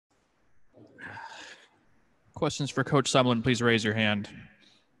Questions for Coach Sumlin, please raise your hand.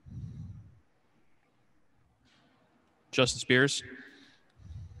 Justin Spears.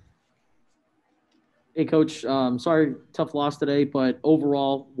 Hey, Coach. Sorry, tough loss today, but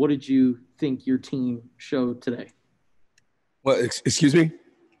overall, what did you think your team showed today? Well, excuse me?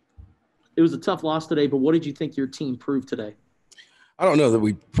 It was a tough loss today, but what did you think your team proved today? I don't know that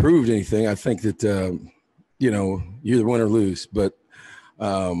we proved anything. I think that, you either win or lose. But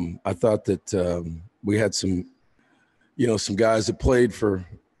I thought that we had some guys that played for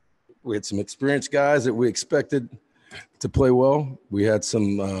 – we had some experienced guys that we expected to play well. We had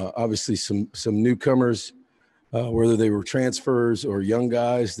some obviously some newcomers, whether they were transfers or young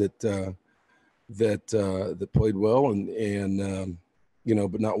guys that played well and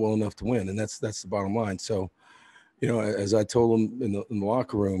but not well enough to win, and that's the bottom line. So, as I told them in the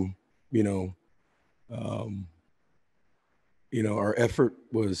locker room, our effort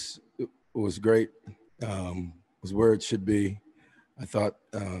was great, was where it should be. I thought.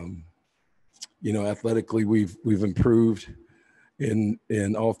 Athletically, we've improved in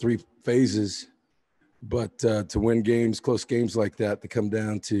all three phases, but to win games, close games like that, to come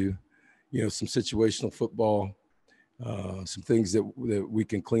down to, some situational football, some things that we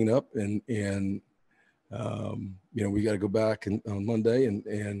can clean up, and we got to go back on Monday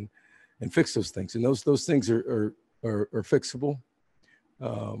and fix those things, and those things are fixable.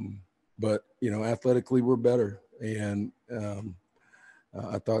 But athletically, we're better, and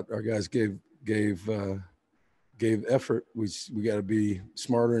I thought our guys gave effort. We got to be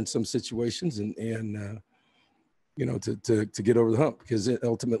smarter in some situations and to get over the hump, because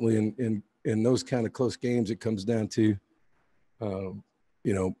ultimately in those kind of close games, it comes down to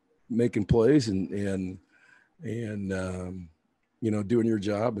making plays and doing your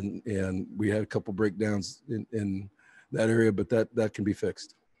job, and we had a couple breakdowns in that area, but that can be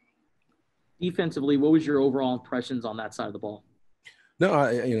fixed. Defensively, what was your overall impressions on that side of the ball? No,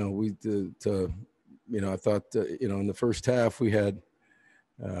 I thought, in the first half we had,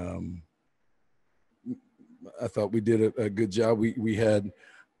 I thought we did a good job. We had,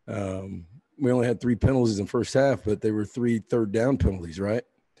 we only had 3 penalties in the first half, but they were 3 third down penalties, right?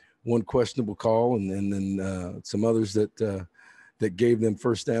 One questionable call, and then some others that gave them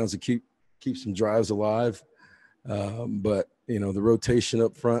first downs to keep some drives alive. But, the rotation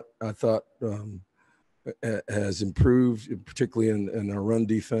up front, I thought, has improved, particularly in our run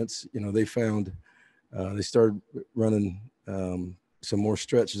defense. They found they started running some more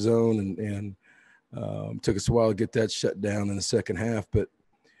stretch zone, and took us a while to get that shut down in the second half. But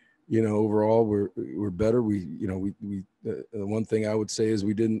overall we're better. The one thing I would say is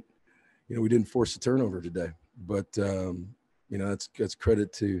we didn't force a turnover today. But that's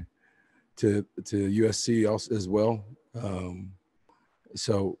credit to USC also as well.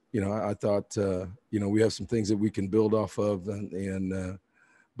 So, I thought, we have some things that we can build off of,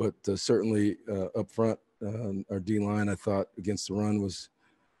 but certainly up front, our D-line, I thought, against the run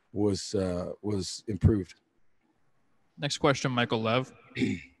was improved. Next question, Michael Lev.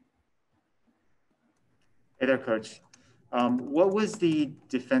 Hey there, Coach. What was the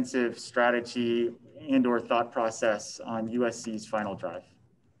defensive strategy and or thought process on USC's final drive?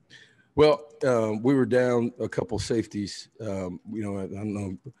 Well, we were down a couple safeties. I don't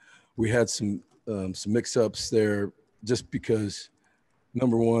know. We had some mix-ups there just because,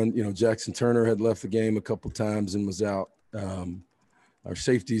 number one, Jackson Turner had left the game a couple times and was out. Our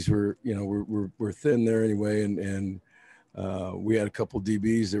safeties were, we're thin there anyway, and we had a couple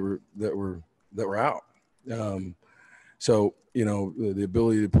DBs that were out. So the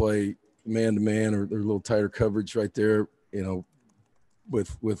ability to play man-to-man or a little tighter coverage right there,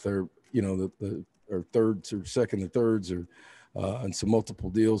 with our our thirds or second and thirds or and some multiple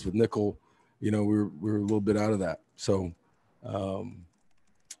deals with nickel, we're a little bit out of that. So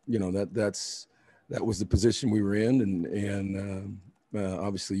that was the position we were in, and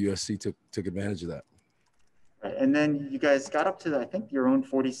obviously USC took advantage of that. Right. And then you guys got up to I think your own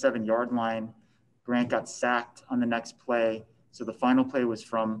 47-yard line. Grant got sacked on the next play, so the final play was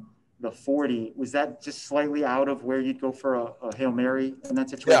from the 40. Was that just slightly out of where you'd go for a Hail Mary in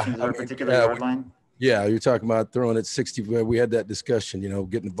that situation? Yeah, a particular yard line? Yeah, you're talking about throwing it 60. We had that discussion,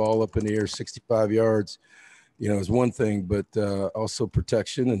 getting the ball up in the air 65 yards, is one thing, but also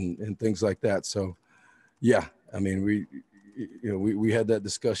protection and things like that. So, yeah, I mean, we had that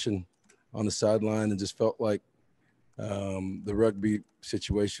discussion on the sideline and just felt like the rugby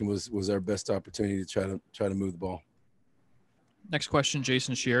situation was our best opportunity to try to move the ball. Next question,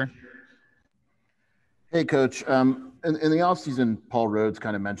 Jason Shearer. Hey, Coach. In the offseason, Paul Rhodes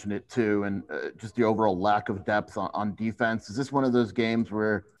kind of mentioned it too, and just the overall lack of depth on defense. Is this one of those games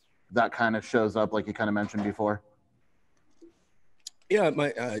where that kind of shows up like you kind of mentioned before? Yeah,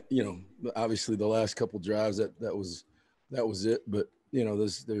 obviously the last couple drives that was it. But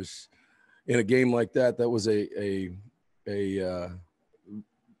there's in a game like that was a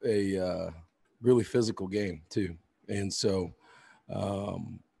really physical game too, and so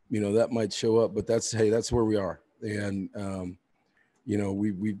that might show up. But that's where we are, and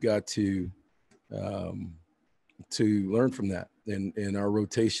we've got to learn from that, and our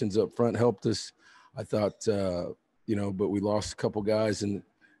rotations up front helped us. I thought. But we lost a couple guys in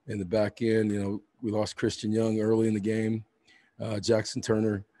the back end. We lost Christian Young early in the game, Jackson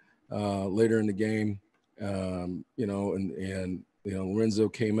Turner later in the game, and Lorenzo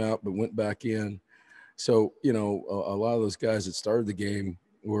came out but went back in. So, a lot of those guys that started the game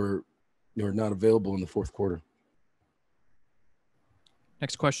were not available in the fourth quarter.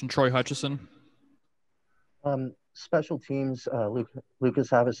 Next question, Troy Hutchison. Special teams, Lucas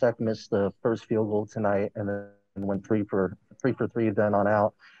Havasek missed the first field goal tonight and then went 3 for 3 then on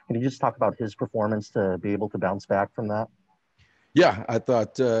out. Can you just talk about his performance to be able to bounce back from that? Yeah, I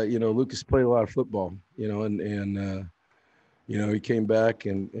thought Lucas played a lot of football, and he came back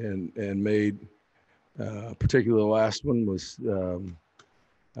and made particularly the last one was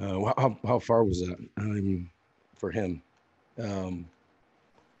how far was that for him to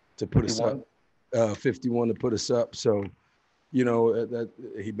put 51? Us up 51 to put us up. So that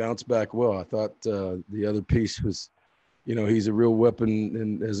he bounced back well. I thought the other piece was, he's a real weapon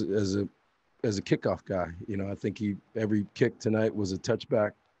and as a kickoff guy. I think every kick tonight was a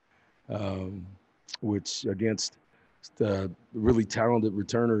touchback, which against the really talented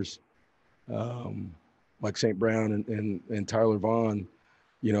returners like St. Brown and Tyler Vaughn.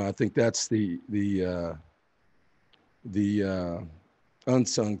 I think that's the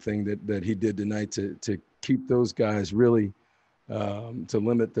unsung thing that he did tonight to keep those guys really. To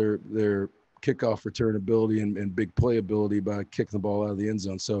limit their kickoff return ability and big play ability by kicking the ball out of the end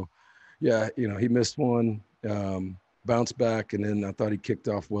zone. So, yeah, he missed one, bounced back, and then I thought he kicked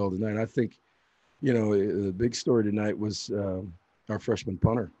off well tonight. I think, the big story tonight was our freshman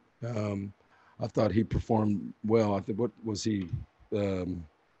punter. I thought he performed well. I think, what was he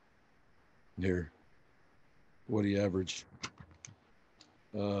here? What did he average?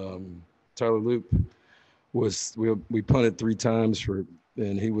 Tyler Loop. We punted 3 times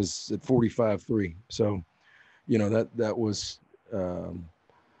and he was at 45-3. So, that was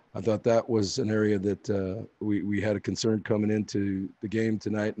I thought that was an area that we had a concern coming into the game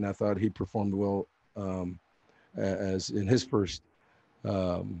tonight, and I thought he performed well as in his first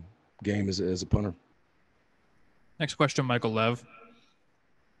game as a punter. Next question, Michael Lev.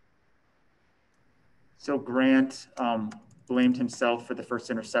 So Grant blamed himself for the first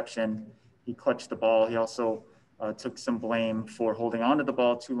interception. He clutched the ball. He also took some blame for holding on to the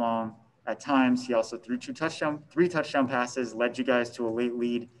ball too long at times. He also threw 3 touchdown passes, led you guys to a late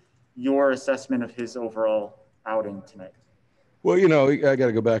lead. Your assessment of his overall outing tonight? Well, I got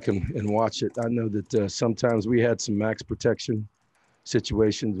to go back and watch it. I know that sometimes we had some max protection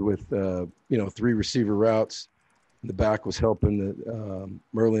situations with, 3 receiver routes. The back was helping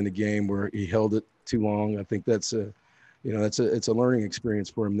early in the game where he held it too long. I think that's it's a learning experience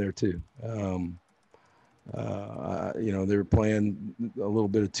for him there too. They were playing a little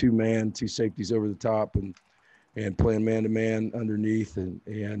bit of 2-man, 2 safeties over the top and playing man-to-man underneath.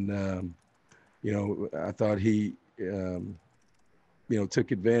 And I thought he,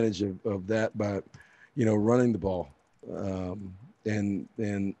 took advantage of that by, running the ball and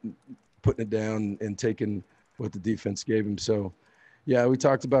putting it down and taking what the defense gave him. So, yeah, we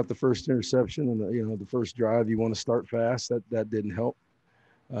talked about the first interception and, the first drive. You want to start fast. That didn't help.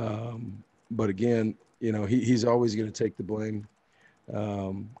 But again, he's always going to take the blame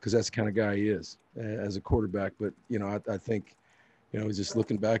because that's the kind of guy he is as a quarterback. But, I think, just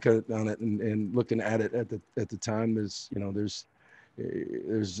looking back on it and looking at it at the time, there's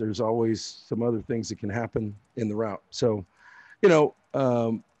always some other things that can happen in the route. So,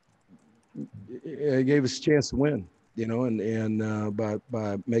 it gave us a chance to win, and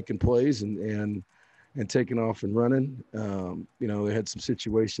by making plays and taking off and running. They had some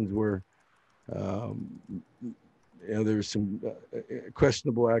situations where, there was some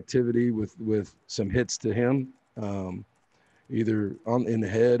questionable activity with some hits to him, either in the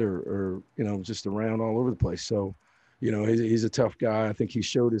head or just around all over the place. So, he's a tough guy. I think he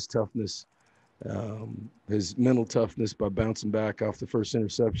showed his toughness, his mental toughness by bouncing back off the first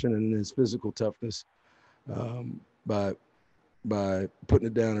interception, and his physical toughness by putting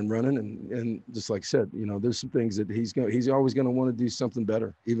it down and running. And just like I said, there's some things that he's always going to want to do something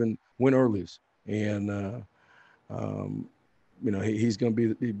better, even win or lose. And he's going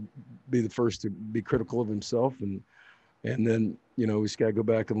to be the first to be critical of himself, and then we just got to go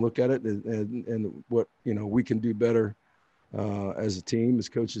back and look at it and what we can do better as a team, as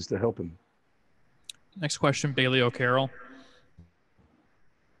coaches, to help him. Next question, Bailey O'Carroll.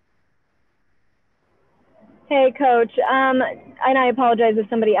 Hey, Coach. And I apologize if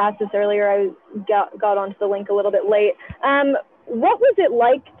somebody asked this earlier. I got onto the link a little bit late. What was it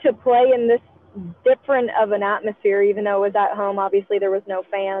like to play in this different of an atmosphere, even though it was at home? Obviously, there was no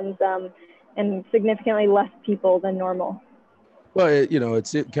fans and significantly less people than normal. Well,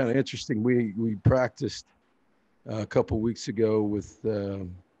 it's kind of interesting. We practiced a couple weeks ago with the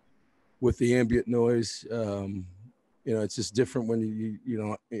ambient noise. It's just different when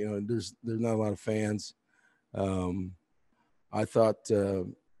there's not a lot of fans. I thought,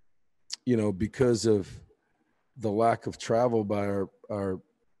 because of the lack of travel by our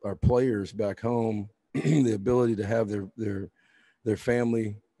players back home, the ability to have their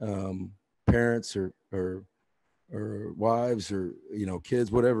family, parents or wives or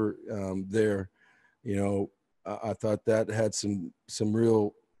kids, whatever, there, I thought that had some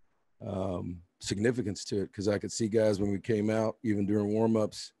real significance to it, because I could see guys when we came out, even during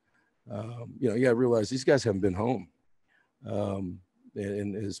warmups. You got to realize these guys haven't been home,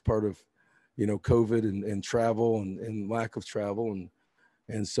 and as part of COVID and travel and lack of travel,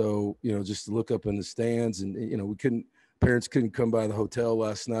 and so just to look up in the stands, and parents couldn't come by the hotel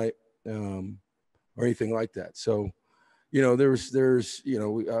last night or anything like that. So there's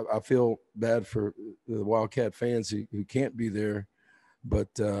I feel bad for the Wildcat fans who can't be there, but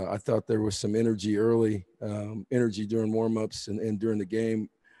I thought there was some energy early, energy during warmups and during the game,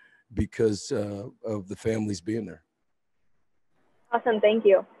 because of the families being there. Awesome. Thank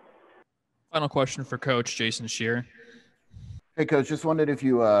you. Final question for Coach Jason Shear. Hey, Coach, just wondered if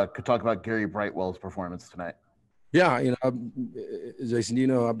you could talk about Gary Brightwell's performance tonight. Yeah,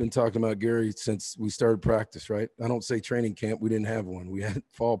 Jason, I've been talking about Gary since we started practice, right? I don't say training camp. We didn't have one. We had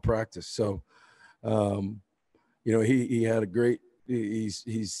fall practice. So, he had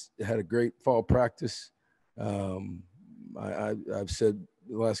he's had a great fall practice. I've said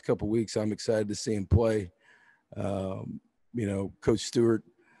the last couple of weeks, I'm excited to see him play. Coach Stewart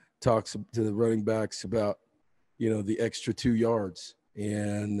talks to the running backs about, the extra 2 yards,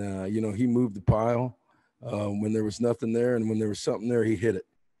 and, he moved the pile when there was nothing there, and when there was something there, he hit it.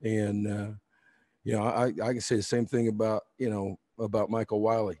 And, I can say the same thing about Michael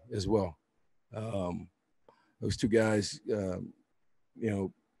Wiley as well. Those two guys,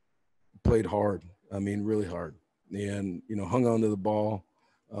 played hard. I mean, really hard, and, hung on to the ball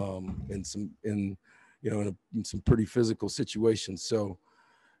in some pretty physical situations. So,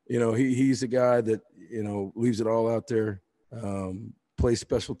 he's a guy that, leaves it all out there, plays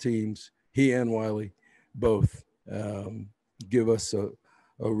special teams. He and Wiley both give us a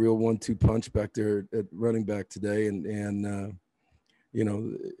real 1-2 punch back there at running back today. And you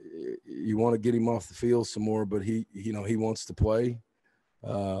want to get him off the field some more, but he wants to play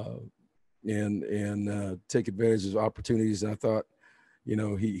and take advantage of opportunities. And I thought,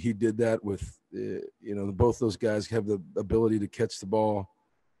 he did that with, both those guys have the ability to catch the ball.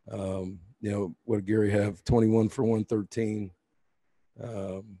 What did Gary have? 21 for 113.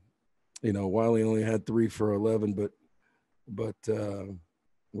 Wiley only had 3 for 11, but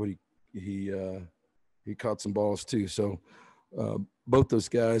he caught some balls too. So both those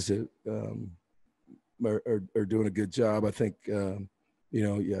guys are doing a good job. I think, I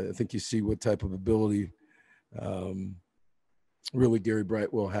think you see what type of ability really Gary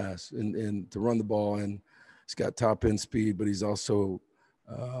Brightwell has, and to run the ball, and he's got top end speed, but he's also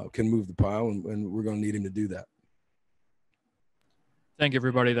can move the pile, and we're going to need him to do that. Thank you,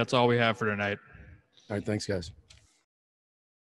 everybody. That's all we have for tonight. All right. Thanks, guys.